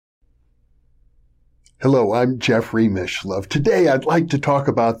Hello, I'm Jeffrey Mishlove. Today I'd like to talk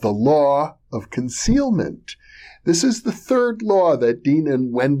about the law of concealment. This is the third law that Dean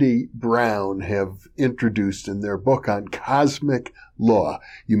and Wendy Brown have introduced in their book on cosmic law.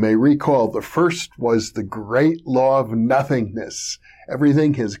 You may recall the first was the great law of nothingness.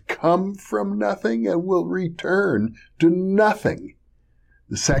 Everything has come from nothing and will return to nothing.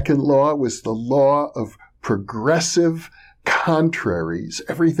 The second law was the law of progressive contraries.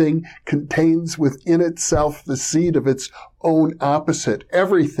 Everything contains within itself the seed of its own opposite.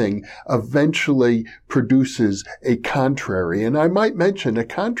 Everything eventually produces a contrary. And I might mention a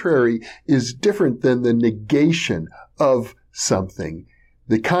contrary is different than the negation of something.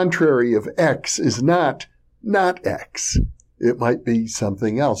 The contrary of X is not X. It might be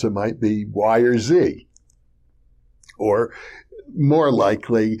something else. It might be Y or Z. Or more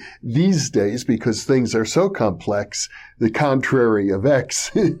likely, these days, because things are so complex, the contrary of X,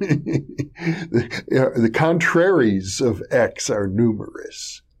 the contraries of X are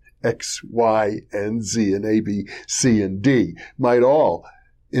numerous. X, Y, and Z, and A, B, C, and D might all,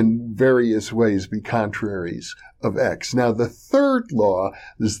 in various ways, be contraries of X. Now, the third law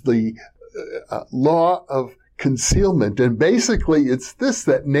is the law of concealment, and basically it's this,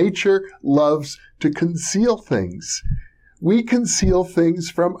 that nature loves to conceal things. We conceal things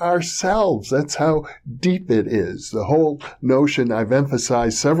from ourselves. That's how deep it is. The whole notion I've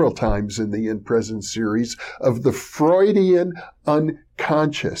emphasized several times in the In Present series of the Freudian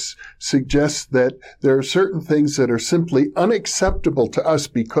unconscious suggests that there are certain things that are simply unacceptable to us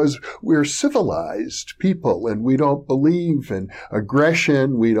because we're civilized people and we don't believe in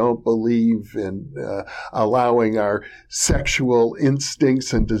aggression. We don't believe in allowing our sexual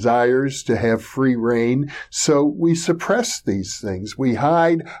instincts and desires to have free reign. So we suppress these things. We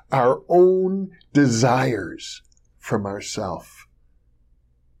hide our own desires from ourselves.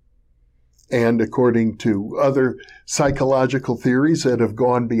 And according to other psychological theories that have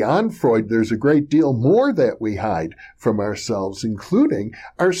gone beyond Freud, there's a great deal more that we hide from ourselves, including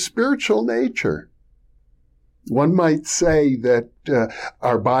our spiritual nature. One might say that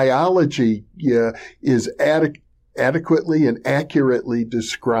our biology is adequately and accurately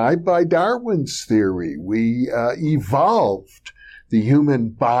described by Darwin's theory. We evolved. The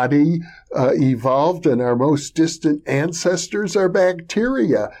human body evolved, and our most distant ancestors are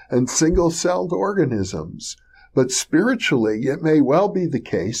bacteria and single-celled organisms. But spiritually, it may well be the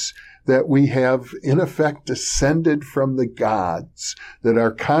case that we have, in effect, descended from the gods, that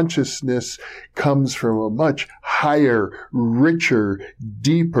our consciousness comes from a much higher, richer,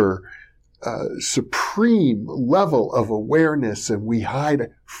 deeper, supreme level of awareness, and we hide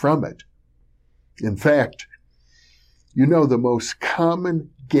from it. In fact, you know, the most common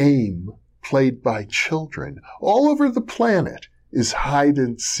game played by children all over the planet is hide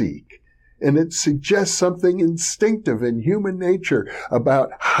and seek. And it suggests something instinctive in human nature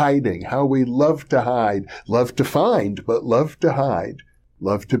about hiding, how we love to hide, love to find, but love to hide,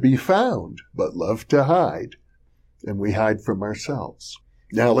 love to be found, but love to hide. And we hide from ourselves.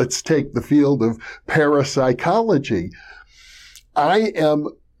 Now let's take the field of parapsychology. I am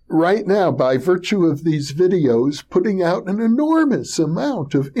right now, by virtue of these videos, putting out an enormous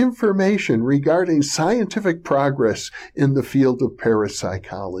amount of information regarding scientific progress in the field of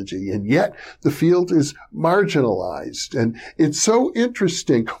parapsychology. And yet the field is marginalized. And it's so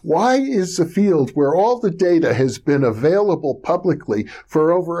interesting. Why is the field where all the data has been available publicly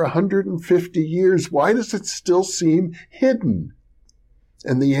for over 150 years, why does it still seem hidden?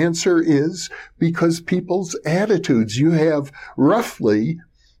 And the answer is because people's attitudes. You have roughly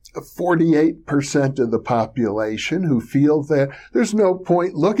 48% of the population who feel that there's no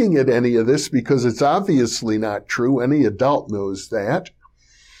point looking at any of this because it's obviously not true. Any adult knows that.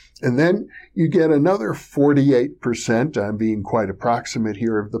 And then you get another 48%, I'm being quite approximate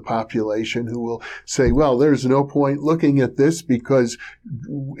here, of the population who will say, well, there's no point looking at this because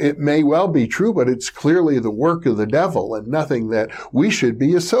it may well be true, but it's clearly the work of the devil and nothing that we should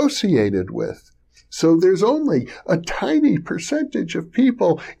be associated with. So there's only a tiny percentage of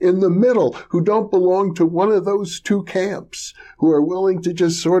people in the middle who don't belong to one of those two camps, who are willing to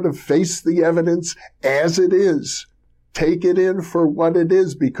just sort of face the evidence as it is, take it in for what it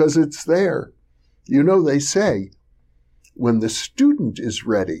is because it's there. You know, they say, when the student is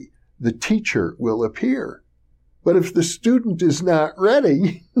ready, the teacher will appear. But if the student is not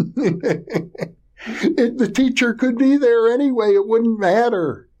ready, the teacher could be there anyway. It wouldn't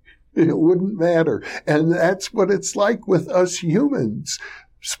matter. It wouldn't matter. And that's what it's like with us humans.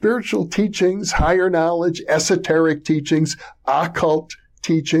 Spiritual teachings, higher knowledge, esoteric teachings, occult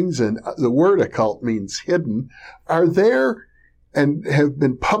teachings, and the word occult means hidden, are there and have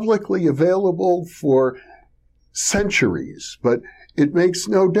been publicly available for centuries, but it makes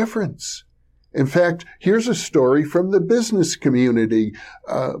no difference. In fact, here's a story from the business community.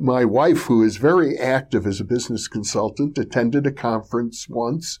 My wife, who is very active as a business consultant, attended a conference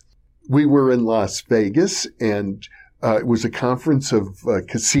once. We were in Las Vegas, and it was a conference of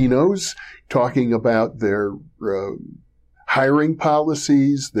casinos talking about their hiring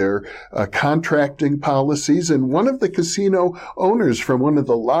policies, their contracting policies. And one of the casino owners from one of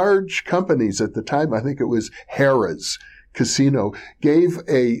the large companies at the time, I think it was Harrah's Casino, gave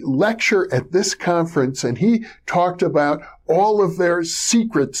a lecture at this conference, and he talked about all of their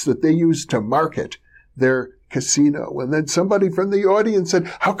secrets that they use to market their casino. And then somebody from the audience said,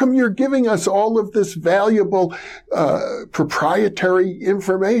 "How come you're giving us all of this valuable proprietary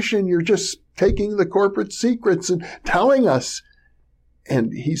information? You're just taking the corporate secrets and telling us."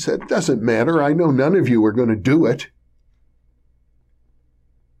 And he said, "Doesn't matter. I know none of you are going to do it."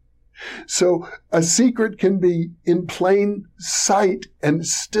 So a secret can be in plain sight and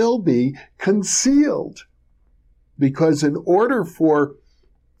still be concealed. Because in order for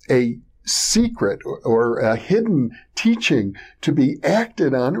a secret or a hidden teaching to be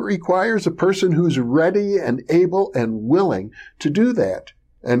acted on, it requires a person who's ready and able and willing to do that.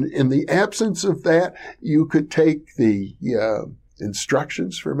 And in the absence of that, you could take the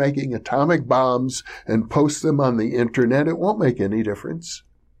instructions for making atomic bombs and post them on the internet. It won't make any difference.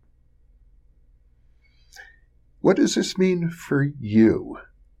 What does this mean for you?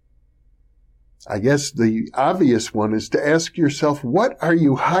 I guess the obvious one is to ask yourself, what are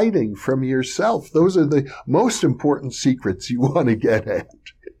you hiding from yourself? Those are the most important secrets you want to get at.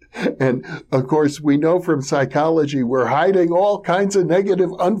 And of course, we know from psychology, we're hiding all kinds of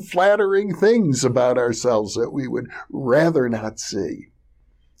negative, unflattering things about ourselves that we would rather not see.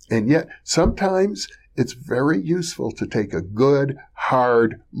 And yet, sometimes it's very useful to take a good,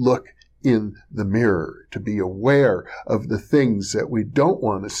 hard look in the mirror, to be aware of the things that we don't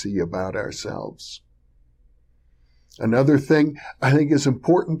want to see about ourselves. Another thing I think is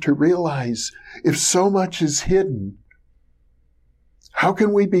important to realize, if so much is hidden, how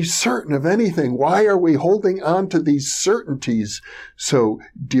can we be certain of anything? Why are we holding on to these certainties so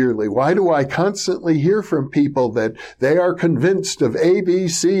dearly? Why do I constantly hear from people that they are convinced of A, B,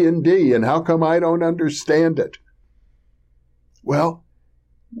 C, and D, and how come I don't understand it? Well,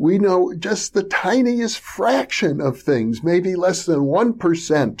 we know just the tiniest fraction of things, maybe less than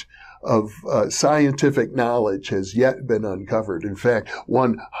 1% of scientific knowledge has yet been uncovered. In fact,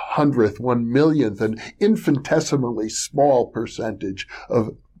 1/100th, 1/1,000,000th, an infinitesimally small percentage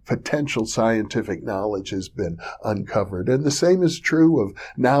of potential scientific knowledge has been uncovered. And the same is true of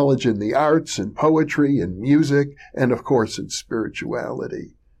knowledge in the arts and poetry and music and, of course, in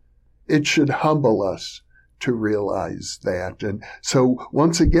spirituality. It should humble us to realize that. And so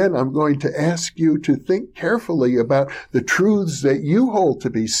once again, I'm going to ask you to think carefully about the truths that you hold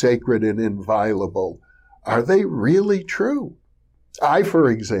to be sacred and inviolable. Are they really true? I, for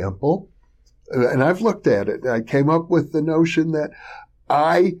example, and I've looked at it, I came up with the notion that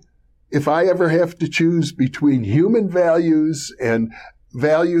if I ever have to choose between human values and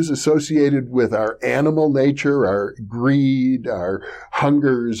values associated with our animal nature, our greed, our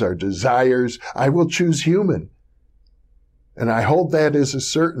hungers, our desires, I will choose human. And I hold that as a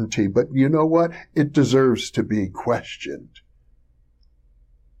certainty, but you know what? It deserves to be questioned.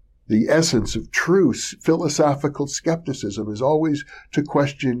 The essence of true philosophical skepticism is always to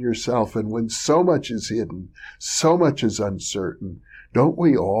question yourself. And when so much is hidden, so much is uncertain, don't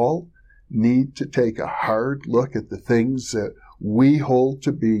we all need to take a hard look at the things that we hold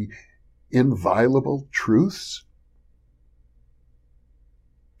to be inviolable truths?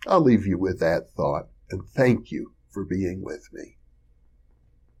 I'll leave you with that thought, and thank you for being with me.